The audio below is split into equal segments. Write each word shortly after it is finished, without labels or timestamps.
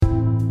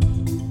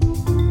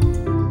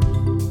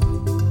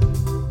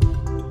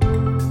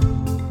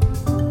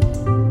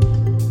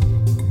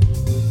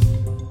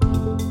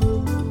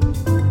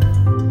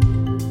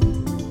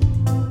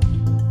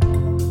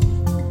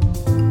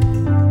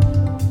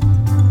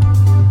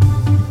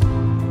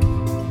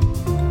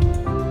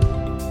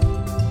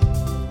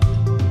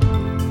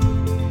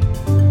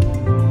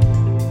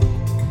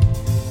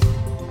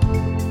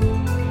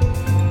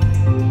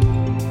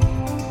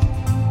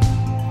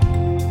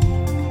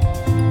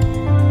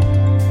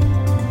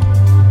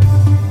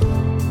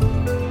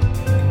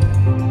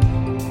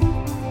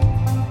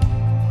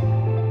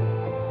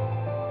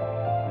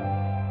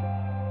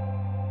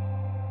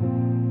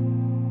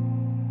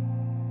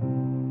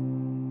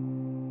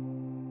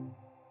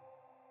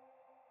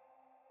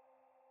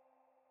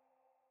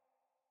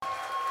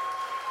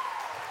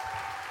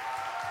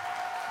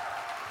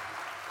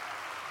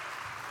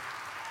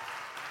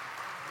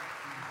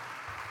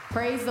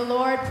Praise the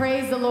Lord,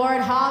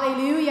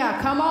 hallelujah.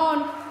 Come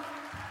on.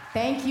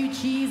 Thank you,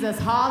 Jesus,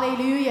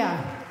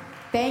 hallelujah.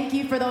 Thank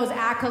you for those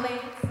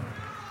accolades.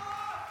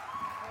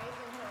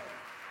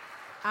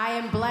 I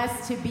am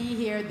blessed to be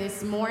here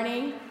this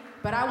morning,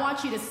 but I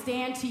want you to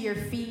stand to your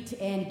feet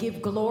and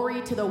give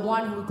glory to the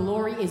one who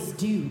glory is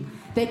due,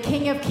 the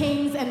King of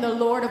Kings and the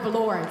Lord of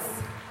Lords.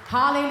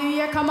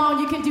 Hallelujah, come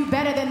on, you can do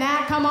better than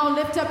that. Come on,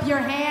 lift up your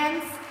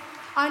hands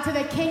unto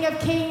the King of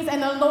Kings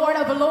and the Lord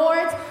of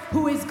Lords,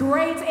 who is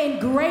great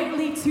and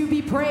greatly to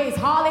be praised.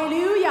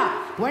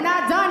 Hallelujah. We're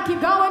not done.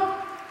 Keep going.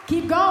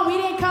 Keep going.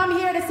 We didn't come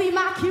here to see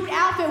my cute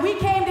outfit. We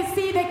came to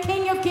see the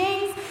King of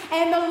Kings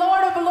and the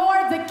Lord of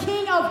Lords, the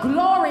King of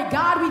glory.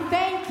 God, we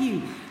thank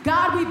you.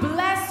 God, we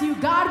bless you.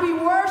 God, we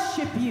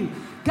worship you.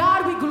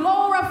 God, we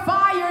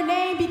glorify your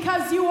name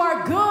because you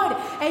are good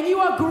and you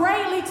are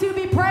greatly to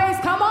be praised.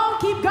 Come on,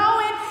 keep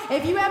going.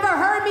 If you ever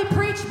heard me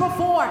preach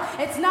before,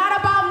 it's not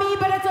about me,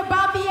 but it's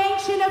about the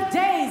Ancient of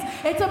Days.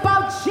 It's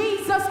about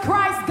Jesus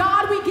Christ.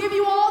 God, we give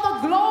you all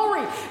the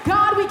glory.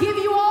 God, we give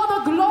you all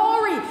the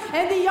glory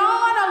and the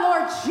honor,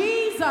 Lord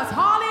Jesus.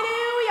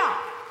 Hallelujah.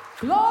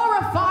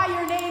 Glorify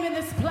your name in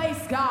this place,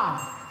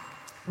 God.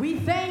 We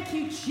thank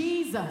you,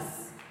 Jesus.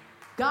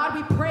 God,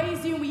 we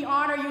praise you and we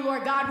honor you,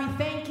 Lord God. We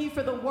thank you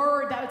for the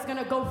word that is going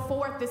to go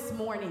forth this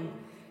morning.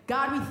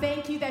 God, we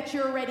thank you that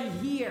you're already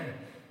here.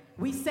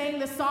 We sang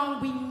the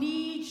song, "We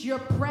Need Your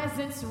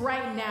Presence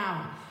Right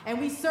Now." And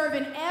we serve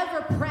an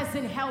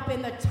ever-present help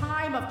in the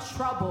time of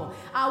trouble.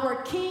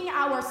 Our King,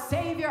 our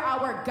Savior,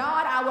 our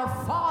God, our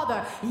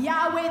Father,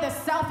 Yahweh, the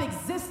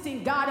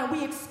self-existing God. And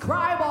we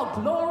ascribe all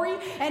glory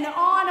and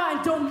honor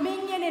and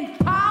dominion and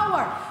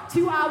power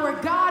to our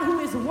God, who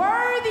is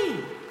worthy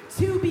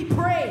to be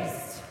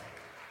praised.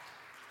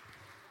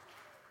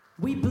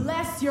 We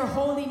bless your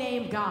holy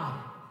name, God.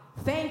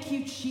 Thank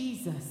you,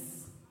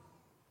 Jesus.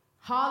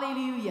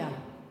 Hallelujah.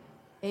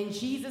 In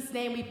Jesus'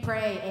 name we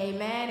pray.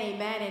 Amen,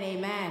 amen, and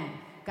amen.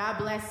 God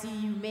bless you.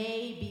 You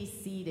may be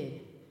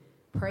seated.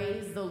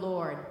 Praise the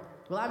Lord.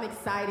 Well, I'm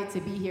excited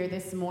to be here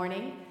this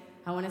morning.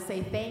 I want to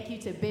say thank you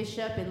to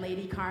Bishop and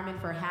Lady Carmen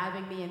for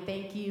having me, and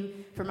thank you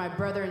for my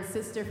brother and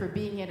sister for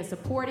being here to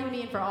supporting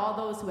me, and for all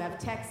those who have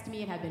texted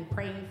me and have been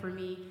praying for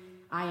me.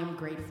 I am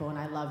grateful, and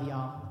I love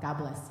y'all. God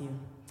bless you.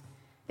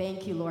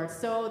 Thank you, Lord.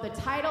 So the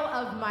title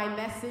of my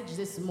message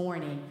this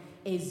morning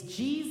is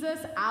Jesus,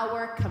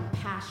 our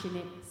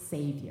compassionate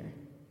Savior.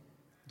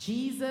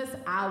 Jesus,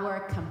 our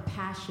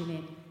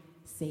compassionate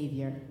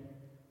Savior.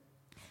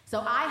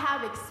 So I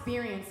have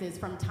experiences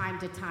from time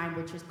to time,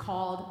 which is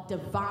called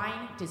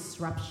divine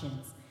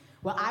disruptions,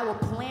 where I will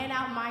plan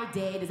out my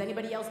day. Does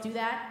anybody else do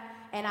that?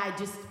 And I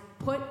just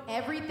put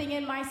everything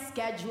in my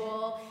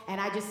schedule, and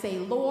I just say,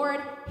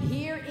 Lord,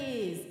 here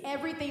is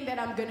everything that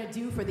I'm going to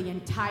do for the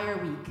entire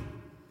week.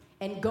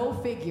 And go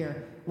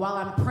figure, while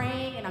I'm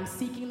praying and I'm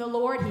seeking the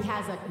Lord, he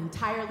has an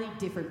entirely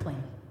different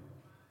plan.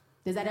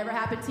 Does that ever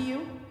happen to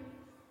you?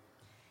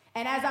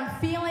 And as I'm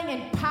feeling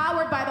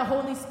empowered by the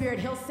Holy Spirit,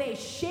 he'll say,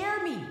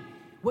 share me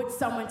with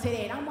someone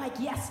today. And I'm like,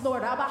 yes,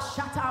 Lord,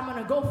 I'm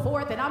going to go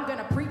forth and I'm going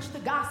to preach the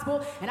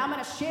gospel and I'm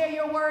going to share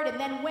your word. And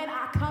then when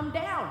I come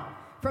down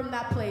from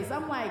that place,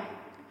 I'm like,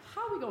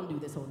 how are we going to do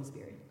this, Holy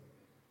Spirit?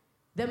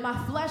 Then my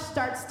flesh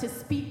starts to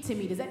speak to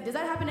me. Does that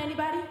happen to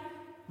anybody?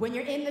 When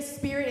you're in the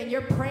Spirit and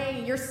you're praying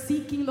and you're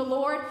seeking the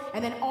Lord,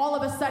 and then all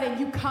of a sudden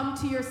you come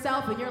to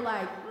yourself and you're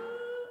like,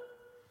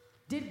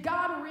 did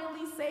God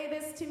really say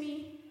this to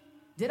me?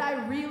 Did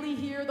I really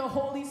hear the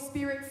Holy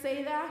Spirit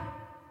say that?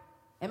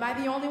 Am I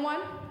the only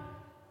one?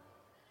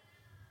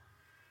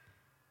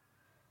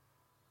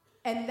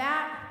 And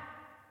that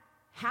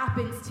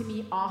happens to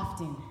me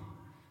often,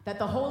 that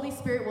the Holy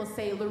Spirit will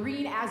say,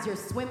 Laurine, as you're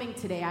swimming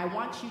today, I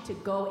want you to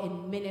go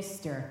and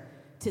minister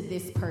to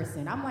this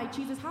person. I'm like,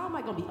 Jesus, how am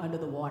I going to be under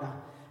the water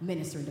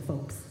ministering to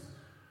folks?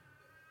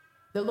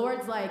 The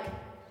Lord's like,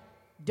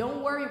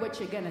 don't worry what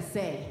you're going to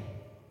say.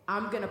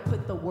 I'm going to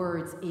put the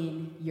words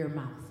in your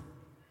mouth.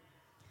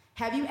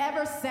 Have you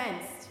ever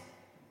sensed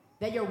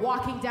that you're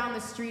walking down the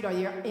street or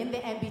you're in the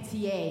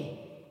MBTA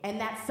and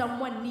that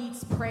someone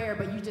needs prayer,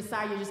 but you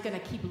decide you're just going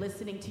to keep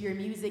listening to your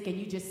music and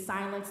you just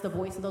silence the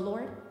voice of the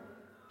Lord?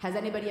 Has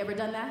anybody ever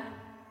done that?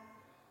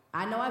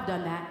 I know I've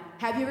done that.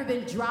 Have you ever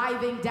been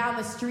driving down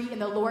the street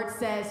and the Lord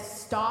says,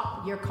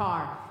 stop your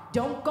car.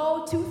 Don't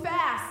go too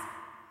fast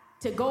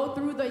to go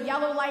through the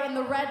yellow light and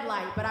the red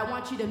light, but I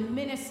want you to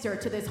minister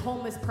to this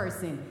homeless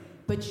person.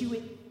 But you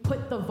would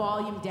put the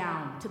volume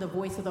down to the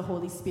voice of the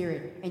Holy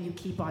Spirit and you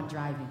keep on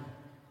driving.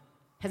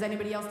 Has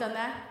anybody else done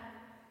that?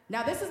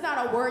 Now, this is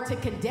not a word to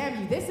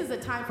condemn you. This is a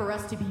time for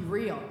us to be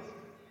real.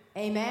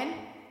 Amen?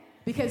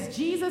 Because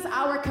Jesus,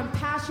 our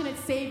compassionate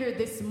Savior,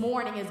 this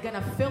morning is going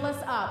to fill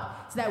us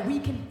up so that we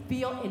can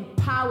feel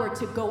empowered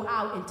to go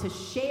out and to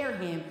share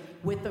him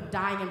with the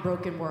dying and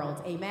broken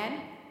world.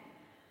 Amen?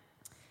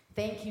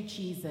 Thank you,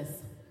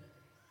 Jesus.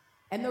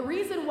 And the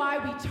reason why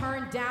we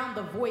turn down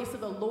the voice of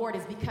the Lord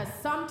is because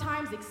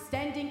sometimes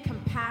extending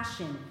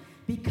compassion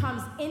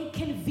becomes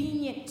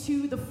inconvenient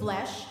to the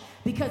flesh,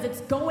 because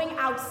it's going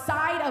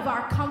outside of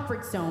our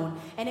comfort zone,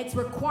 and it's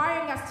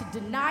requiring us to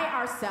deny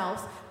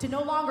ourselves, to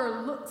no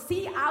longer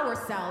see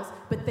ourselves,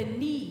 but the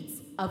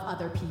needs of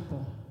other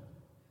people.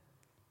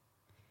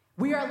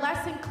 We are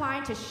less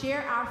inclined to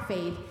share our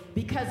faith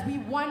because we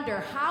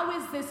wonder, how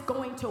is this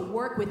going to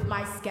work with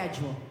my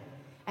schedule?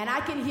 And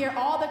I can hear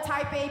all the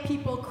type A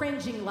people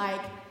cringing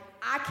like,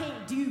 I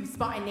can't do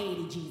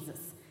spontaneity, Jesus.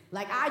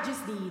 Like, I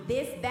just need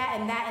this, that,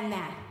 and that, and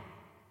that.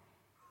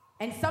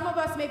 And some of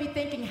us may be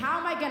thinking, how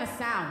am I going to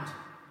sound?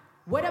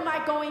 What am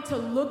I going to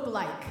look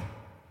like?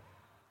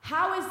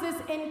 How is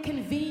this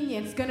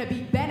inconvenience going to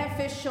be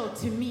beneficial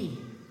to me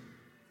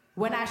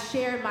when I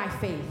share my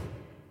faith?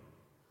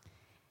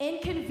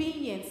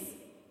 Inconvenience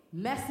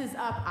messes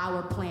up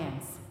our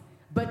plans,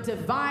 but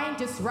divine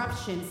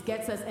disruptions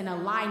gets us in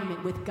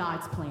alignment with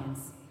God's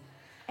plans.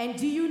 And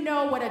do you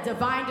know what a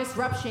divine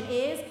disruption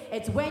is?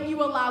 It's when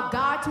you allow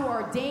God to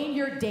ordain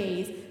your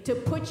days to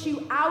put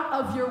you out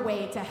of your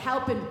way to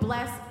help and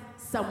bless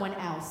someone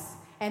else.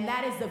 And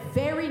that is the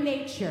very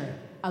nature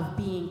of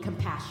being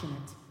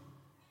compassionate.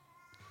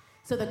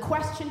 So the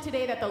question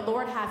today that the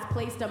Lord has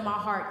placed on my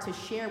heart to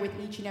share with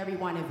each and every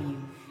one of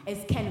you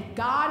is, can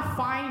God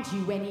find you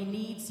when he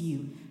needs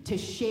you to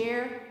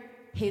share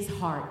his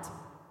heart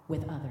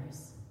with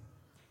others?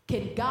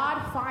 Can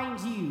God find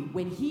you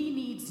when he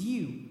needs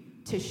you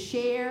to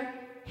share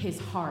his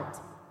heart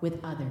with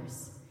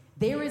others?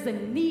 There is a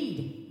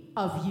need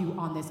of you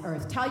on this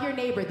earth. Tell your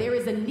neighbor, there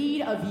is a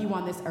need of you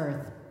on this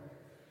earth.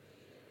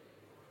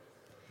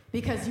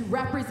 Because you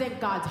represent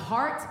God's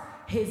heart,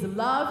 his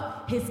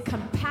love, his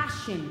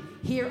compassion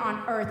here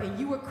on earth. And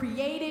you were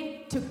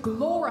created to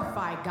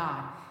glorify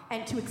God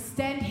and to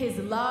extend his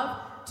love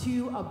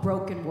to a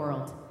broken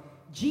world.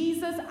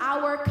 Jesus,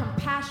 our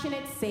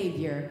compassionate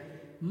Savior,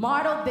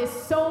 modeled this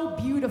so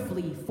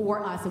beautifully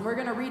for us. And we're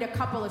going to read a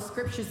couple of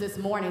scriptures this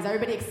morning. Is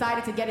everybody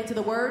excited to get into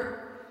the word?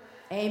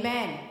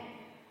 Amen.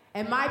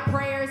 And my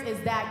prayers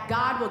is that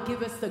God will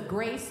give us the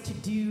grace to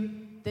do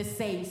the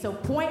same. So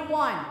point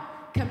one,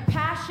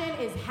 compassion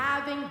is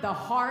having the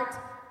heart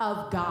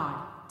of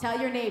God. Tell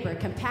your neighbor,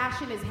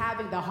 compassion is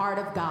having the heart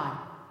of God.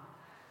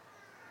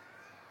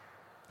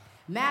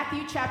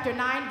 Matthew chapter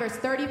 9, verse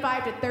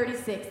 35 to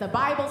 36. The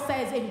Bible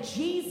says, and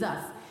Jesus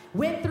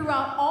went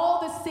throughout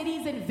all the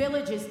cities and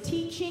villages,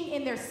 teaching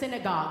in their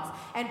synagogues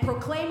and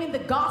proclaiming the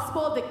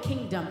gospel of the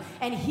kingdom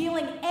and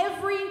healing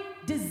every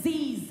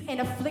disease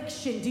and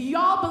affliction. Do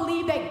y'all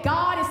believe that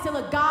God is still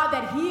a God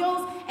that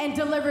heals and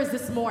delivers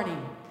this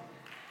morning?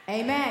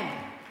 Amen.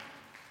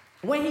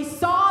 When he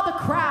saw the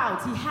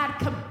crowds, he had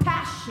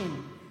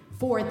compassion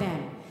for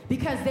them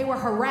because they were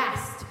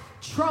harassed,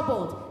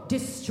 troubled,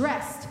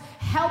 distressed,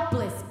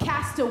 helpless,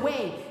 cast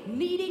away,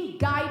 needing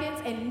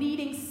guidance and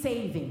needing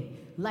saving,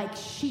 like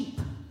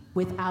sheep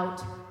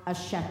without a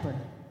shepherd.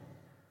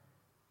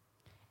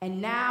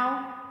 And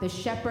now the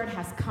shepherd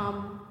has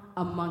come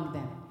among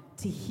them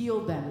to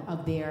heal them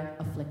of their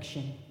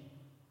affliction.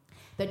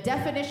 The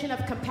definition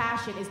of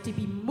compassion is to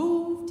be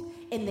moved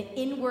in the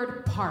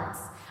inward parts.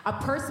 A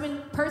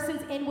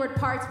person's inward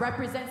parts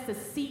represents the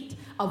seat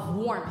of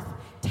warmth,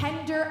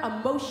 tender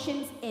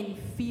emotions and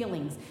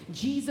feelings.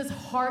 Jesus'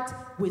 heart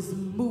was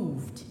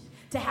moved.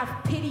 To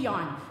have pity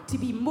on, to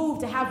be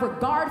moved, to have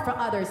regard for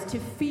others, to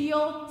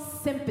feel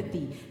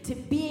sympathy, to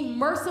being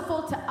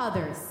merciful to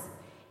others.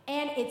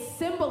 And it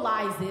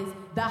symbolizes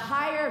the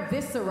higher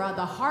viscera,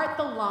 the heart,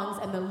 the lungs,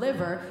 and the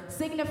liver,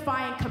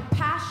 signifying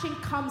compassion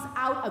comes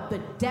out of the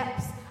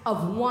depths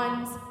of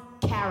one's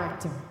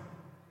character.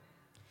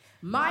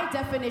 My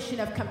definition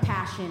of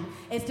compassion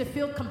is to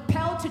feel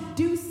compelled to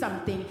do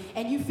something,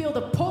 and you feel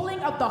the pulling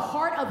of the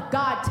heart of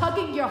God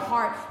tugging your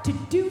heart to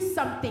do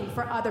something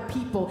for other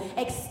people,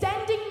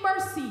 extending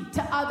mercy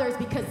to others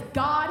because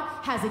God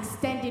has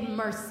extended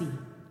mercy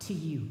to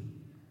you.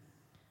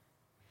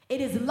 It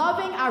is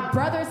loving our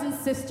brothers and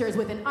sisters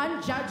with an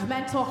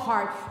unjudgmental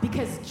heart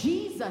because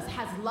Jesus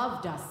has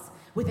loved us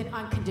with an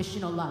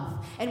unconditional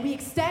love. And we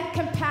extend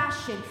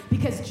compassion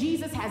because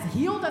Jesus has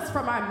healed us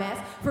from our mess,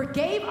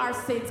 forgave our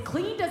sins,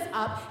 cleaned us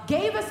up,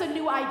 gave us a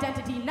new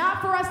identity,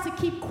 not for us to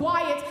keep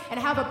quiet and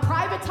have a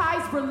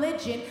privatized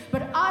religion,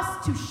 but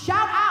us to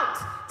shout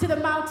out to the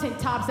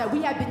mountaintops that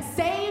we have been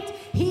saved,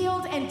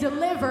 healed, and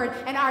delivered,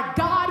 and our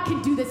God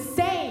can do the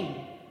same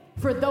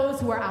for those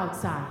who are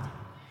outside.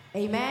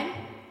 Amen?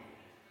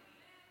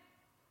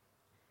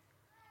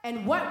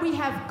 And what we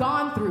have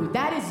gone through,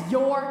 that is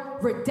your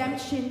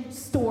redemption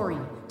story,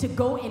 to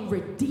go and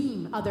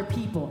redeem other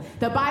people.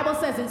 The Bible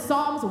says in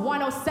Psalms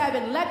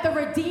 107, let the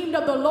redeemed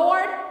of the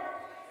Lord,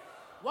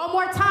 one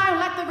more time,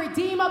 let the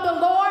redeemed of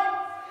the Lord.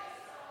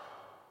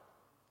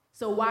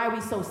 So why are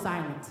we so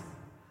silent?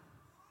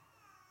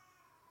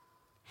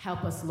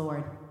 Help us,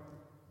 Lord.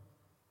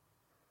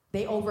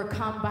 They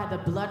overcome by the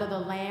blood of the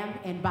Lamb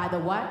and by the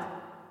what?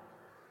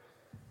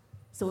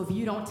 So if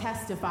you don't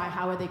testify,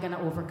 how are they going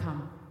to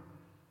overcome?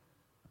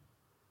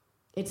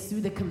 It's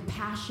through the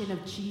compassion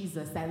of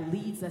Jesus that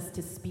leads us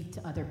to speak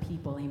to other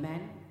people.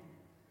 Amen?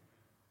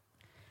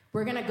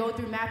 We're going to go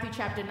through Matthew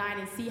chapter 9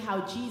 and see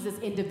how Jesus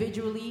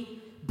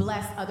individually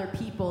bless other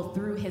people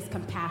through his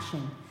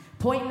compassion.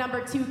 Point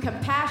number 2,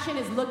 compassion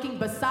is looking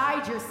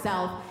beside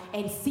yourself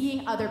and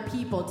seeing other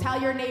people. Tell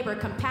your neighbor,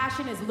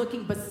 compassion is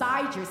looking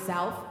beside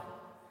yourself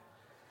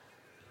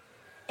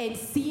and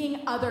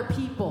seeing other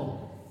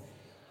people.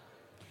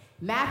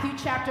 Matthew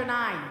chapter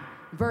 9,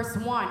 verse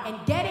 1.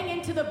 And getting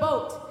into the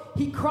boat,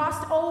 he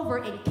crossed over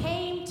and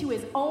came to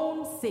his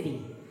own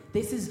city.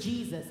 This is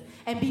Jesus.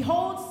 And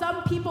behold,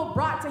 some people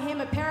brought to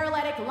him a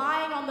paralytic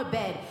lying on the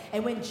bed.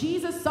 And when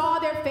Jesus saw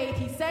their faith,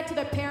 he said to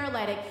the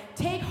paralytic,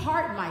 "Take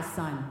heart, my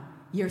son,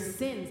 your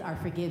sins are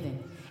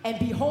forgiven." And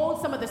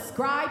behold, some of the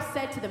scribes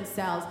said to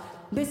themselves,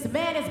 "This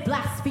man is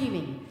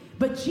blaspheming."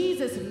 But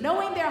Jesus,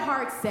 knowing their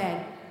hearts,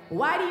 said,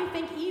 "Why do you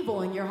think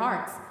evil in your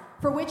hearts?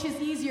 For which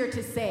is easier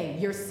to say,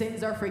 'Your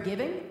sins are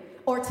forgiven,'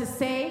 or to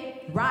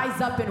say,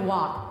 'Rise up and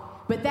walk'?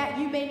 But that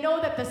you may know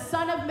that the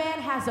Son of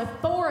Man has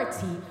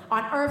authority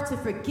on earth to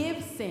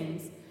forgive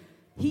sins,"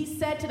 he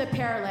said to the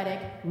paralytic,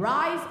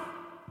 "Rise,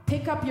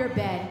 pick up your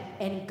bed,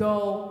 and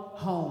go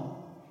home."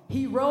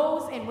 He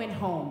rose and went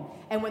home.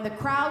 And when the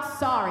crowd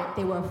saw it,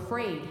 they were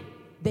afraid.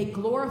 They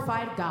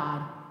glorified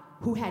God,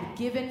 who had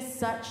given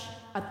such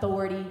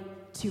authority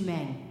to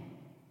men.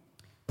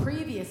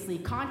 Previously,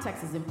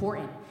 context is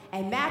important.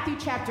 And Matthew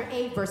chapter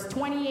 8, verse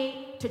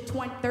 28 to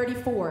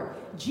 34,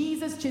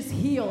 Jesus just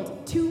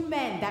healed 2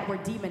 men that were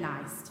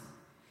demonized.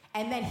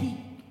 And then he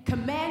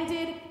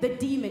commanded the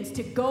demons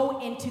to go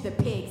into the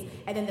pigs.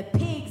 And then the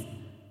pigs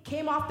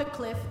came off the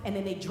cliff, and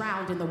then they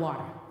drowned in the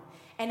water.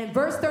 And in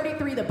verse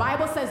 33, the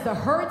Bible says the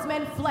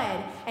herdsmen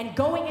fled, and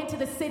going into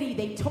the city,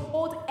 they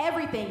told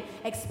everything,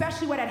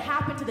 especially what had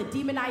happened to the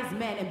demonized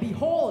men. And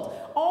behold,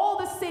 all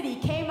the city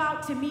came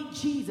out to meet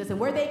Jesus. And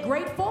were they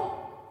grateful?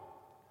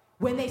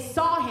 When they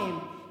saw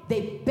him,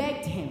 they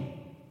begged him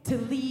to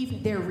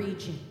leave their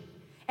region.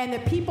 And the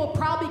people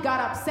probably got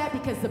upset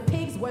because the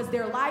pigs was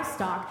their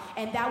livestock,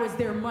 and that was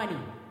their money.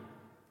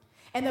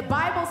 And the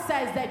Bible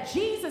says that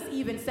Jesus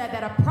even said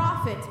that a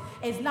prophet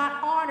is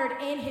not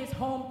honored in his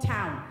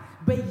hometown.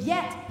 But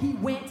yet he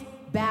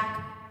went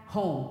back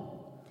home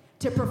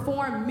to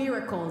perform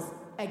miracles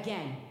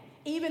again,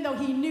 even though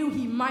he knew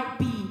he might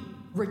be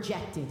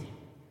rejected,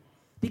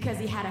 because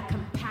he had a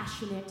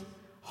compassionate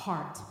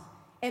heart.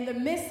 In the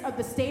midst of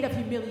the state of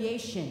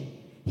humiliation,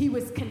 he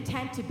was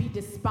content to be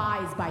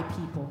despised by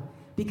people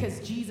because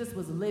Jesus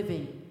was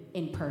living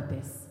in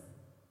purpose.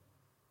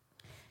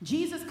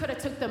 Jesus could have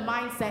took the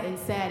mindset and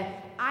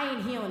said, "I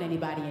ain't healing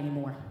anybody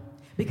anymore,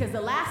 because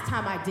the last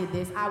time I did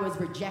this, I was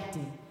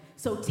rejected.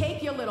 So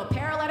take your little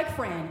paralytic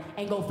friend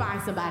and go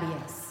find somebody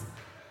else."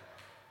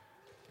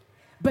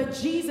 But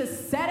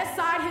Jesus set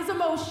aside his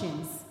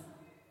emotions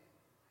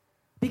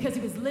because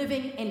he was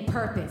living in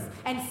purpose.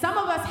 And some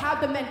of us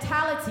have the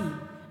mentality,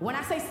 when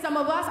I say some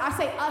of us, I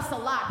say us a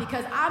lot,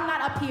 because I'm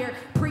not up here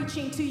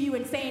preaching to you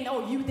and saying,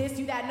 "Oh, you this,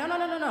 you that."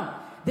 No.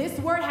 This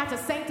word had to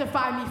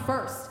sanctify me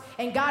first.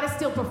 And God is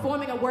still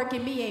performing a work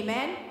in me,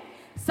 amen?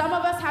 Some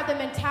of us have the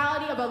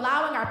mentality of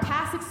allowing our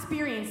past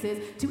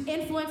experiences to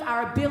influence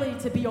our ability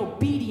to be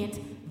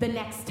obedient the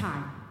next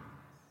time.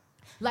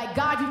 Like,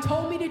 "God, you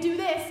told me to do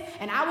this,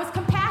 and I was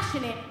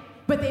compassionate,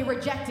 but they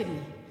rejected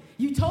me.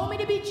 You told me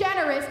to be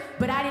generous,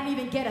 but I didn't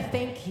even get a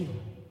thank you.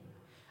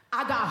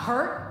 I got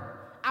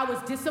hurt. I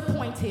was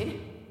disappointed.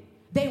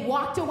 They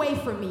walked away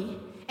from me,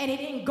 and it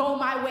didn't go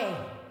my way.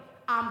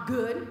 I'm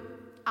good.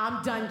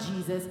 I'm done,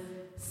 Jesus.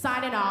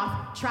 Signing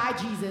off. Try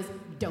Jesus.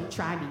 Don't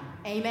try me."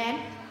 Amen?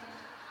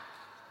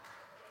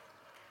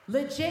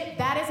 Legit,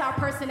 that is our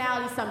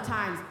personality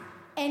sometimes.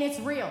 And it's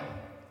real,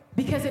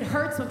 because it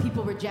hurts when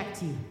people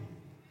reject you.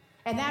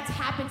 And that's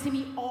happened to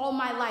me all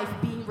my life,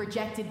 being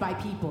rejected by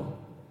people.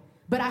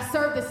 But I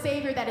serve the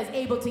Savior that is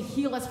able to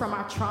heal us from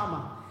our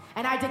trauma.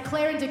 And I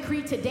declare and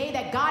decree today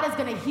that God is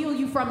going to heal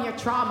you from your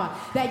trauma.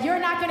 That you're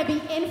not going to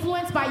be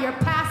influenced by your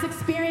past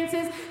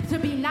experiences to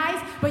be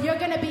nice, but you're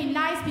going to be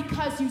nice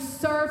because you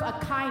serve a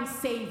kind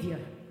Savior.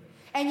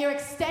 And you're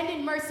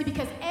extending mercy,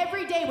 because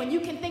every day when you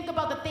can think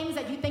about the things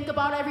that you think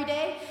about every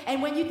day,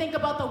 and when you think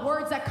about the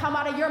words that come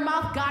out of your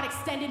mouth, God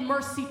extended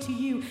mercy to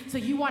you. So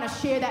you want to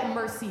share that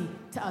mercy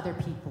to other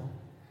people.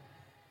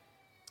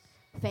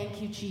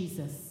 Thank you,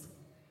 Jesus.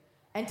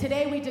 And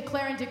today we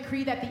declare and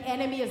decree that the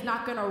enemy is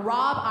not going to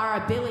rob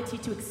our ability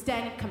to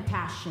extend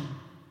compassion.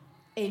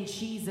 In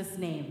Jesus'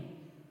 name.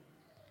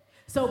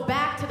 So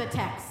back to the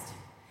text.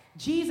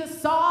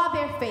 Jesus saw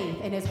their faith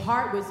and his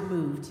heart was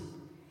moved.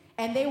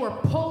 And they were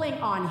pulling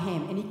on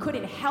him, and he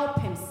couldn't help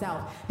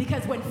himself.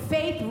 Because when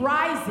faith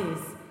rises,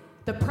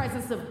 the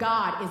presence of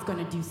God is going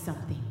to do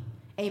something.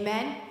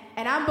 Amen?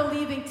 And I'm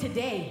believing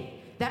today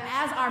that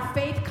as our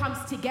faith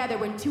comes together,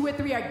 when 2 or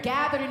 3 are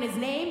gathered in his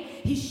name,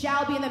 he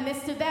shall be in the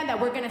midst of them, that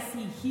we're going to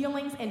see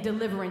healings and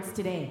deliverance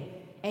today.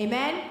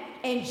 Amen?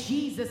 In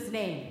Jesus'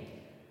 name.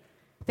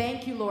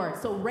 Thank you, Lord.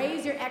 So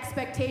raise your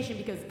expectation,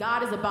 because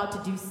God is about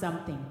to do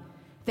something.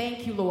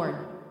 Thank you, Lord.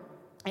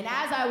 And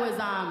as I was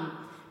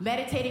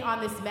meditating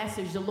on this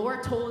message, the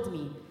Lord told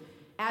me,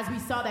 as we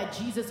saw that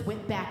Jesus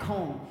went back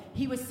home,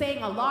 he was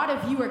saying a lot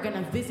of you are going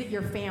to visit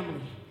your family,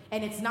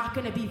 and it's not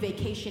going to be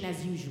vacation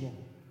as usual.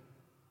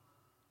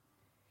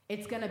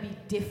 It's going to be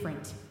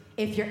different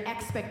if your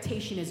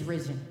expectation is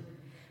risen.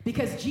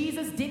 Because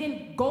Jesus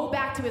didn't go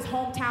back to his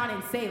hometown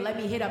and say, let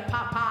me hit up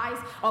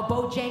Popeyes or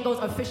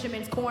Bojangles or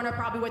Fisherman's Corner,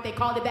 probably what they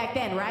called it back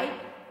then, right?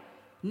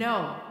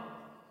 No.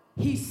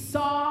 He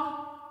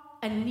saw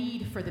a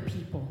need for the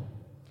people.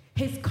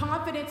 His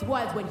confidence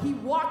was when he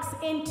walks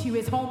into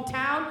his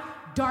hometown,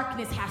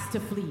 darkness has to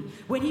flee.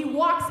 When he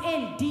walks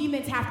in,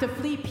 demons have to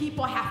flee,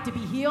 people have to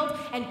be healed,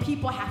 and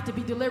people have to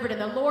be delivered.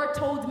 And the Lord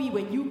told me,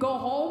 when you go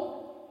home,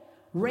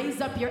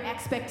 raise up your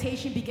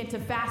expectation, begin to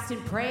fast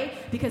and pray,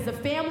 because the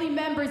family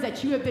members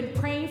that you have been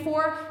praying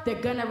for,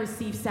 they're gonna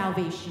receive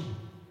salvation.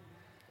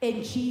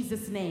 In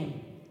Jesus'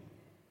 name.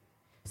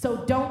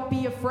 So don't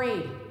be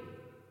afraid.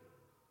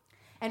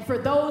 And for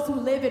those who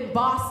live in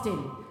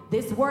Boston,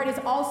 this word is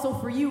also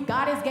for you.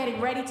 God is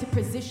getting ready to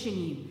position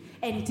you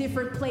in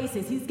different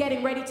places. He's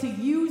getting ready to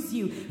use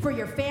you for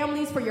your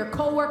families, for your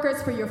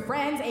coworkers, for your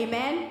friends.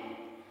 Amen?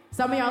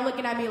 Some of y'all are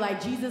looking at me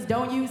like, Jesus,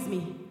 don't use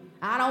me.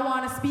 I don't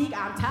want to speak.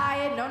 I'm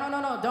tired.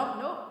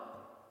 No.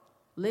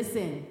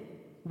 Listen,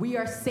 we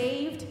are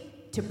saved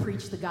to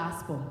preach the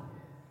gospel.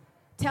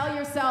 Tell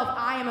yourself,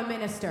 I am a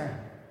minister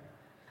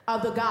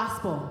of the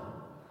gospel.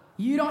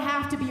 You don't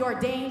have to be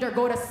ordained or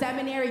go to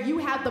seminary. You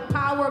have the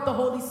power of the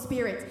Holy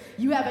Spirit.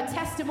 You have a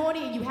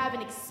testimony and you have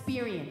an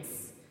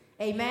experience.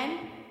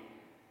 Amen?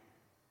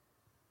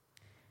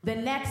 The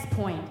next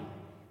point,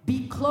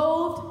 be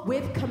clothed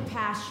with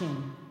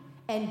compassion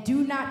and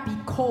do not be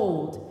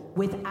cold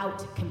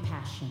without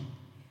compassion.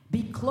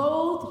 Be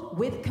clothed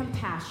with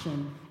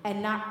compassion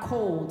and not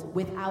cold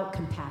without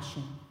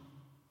compassion.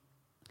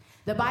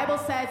 The Bible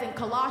says in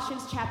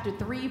Colossians chapter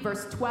 3,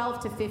 verse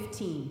 12 to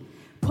 15,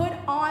 put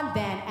on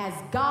then as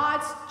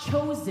God's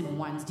chosen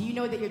ones. Do you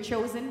know that you're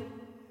chosen?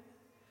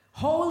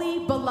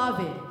 Holy,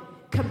 beloved,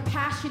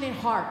 compassionate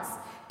hearts,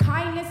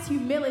 kindness,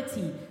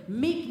 humility,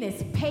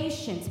 meekness,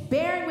 patience,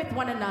 bearing with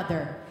one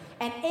another.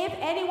 And if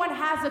anyone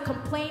has a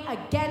complaint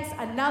against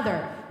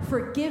another,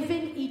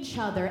 forgiving each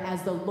other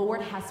as the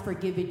Lord has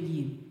forgiven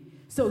you.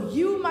 So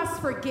you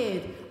must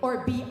forgive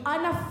or be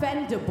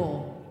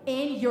unoffendable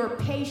in your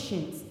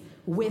patience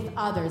with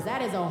others.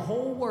 That is a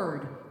whole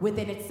word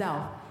within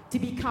itself. To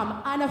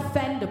become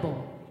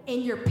unoffendable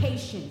in your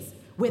patience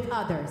with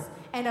others.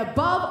 And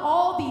above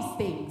all these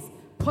things,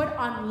 put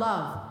on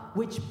love,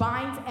 which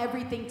binds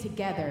everything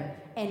together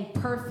in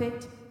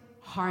perfect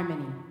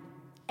harmony.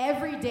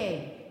 Every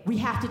day, we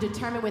have to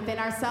determine within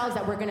ourselves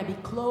that we're going to be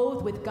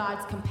clothed with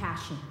God's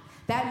compassion.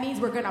 That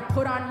means we're going to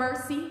put on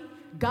mercy,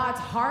 God's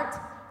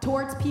heart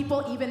towards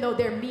people, even though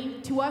they're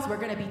mean to us. We're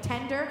going to be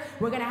tender.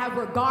 We're going to have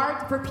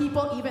regard for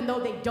people, even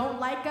though they don't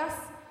like us.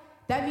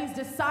 That means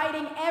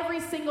deciding every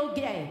single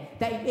day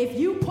that if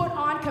you put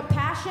on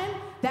compassion,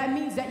 that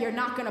means that you're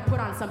not going to put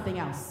on something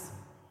else.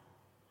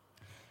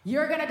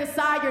 You're going to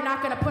decide you're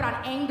not going to put on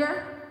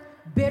anger,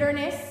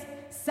 bitterness,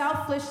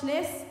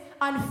 selfishness,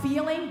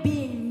 unfeeling,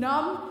 being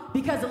numb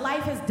because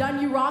life has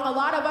done you wrong. A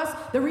lot of us,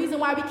 the reason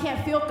why we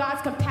can't feel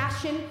God's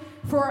compassion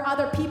for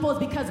other people is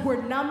because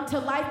we're numb to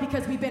life,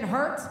 because we've been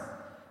hurt.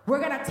 We're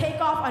going to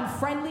take off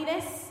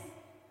unfriendliness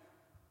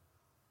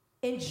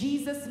in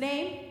Jesus'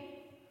 name.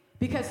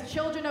 Because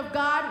children of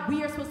God,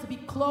 we are supposed to be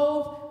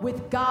clothed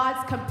with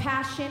God's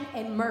compassion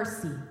and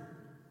mercy.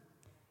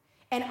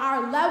 And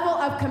our level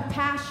of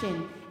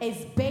compassion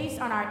is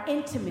based on our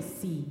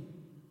intimacy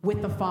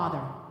with the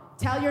Father.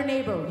 Tell your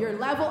neighbor, your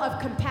level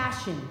of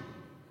compassion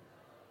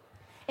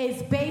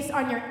is based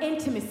on your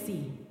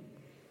intimacy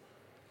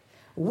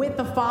with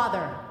the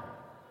Father.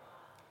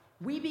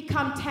 We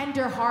become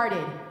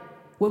tender-hearted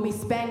when we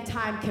spend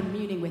time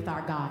communing with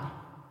our God.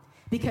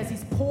 Because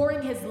he's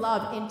pouring his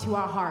love into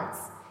our hearts.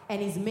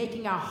 And he's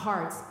making our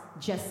hearts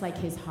just like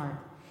his heart.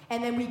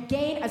 And then we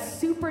gain a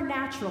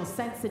supernatural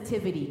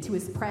sensitivity to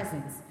his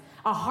presence.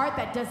 A heart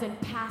that doesn't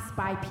pass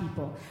by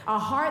people. A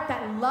heart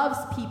that loves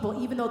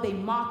people even though they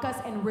mock us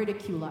and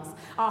ridicule us.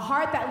 A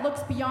heart that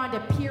looks beyond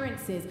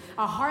appearances.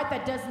 A heart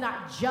that does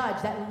not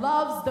judge. That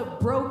loves the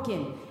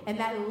broken and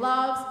that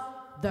loves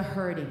the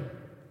hurting.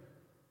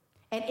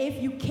 And if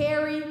you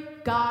carry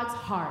God's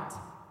heart,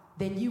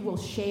 then you will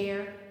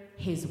share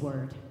his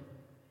word.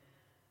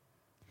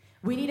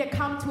 We need to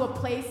come to a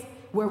place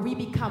where we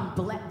become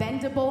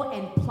bendable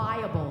and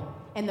pliable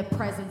in the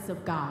presence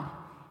of God.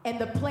 In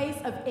the place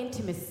of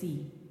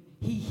intimacy,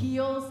 he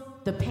heals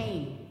the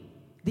pain,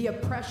 the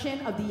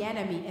oppression of the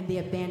enemy, and the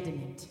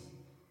abandonment.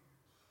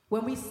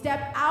 When we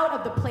step out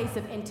of the place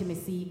of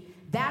intimacy,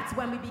 that's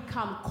when we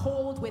become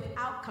cold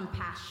without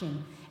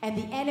compassion, and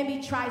the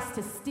enemy tries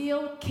to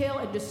steal, kill,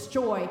 and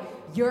destroy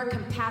your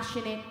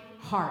compassionate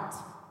heart.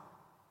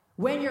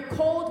 When you're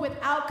cold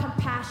without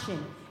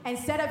compassion,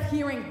 instead of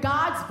hearing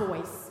God's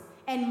voice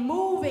and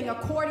moving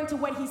according to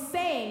what he's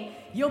saying,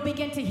 you'll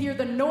begin to hear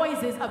the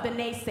noises of the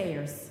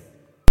naysayers.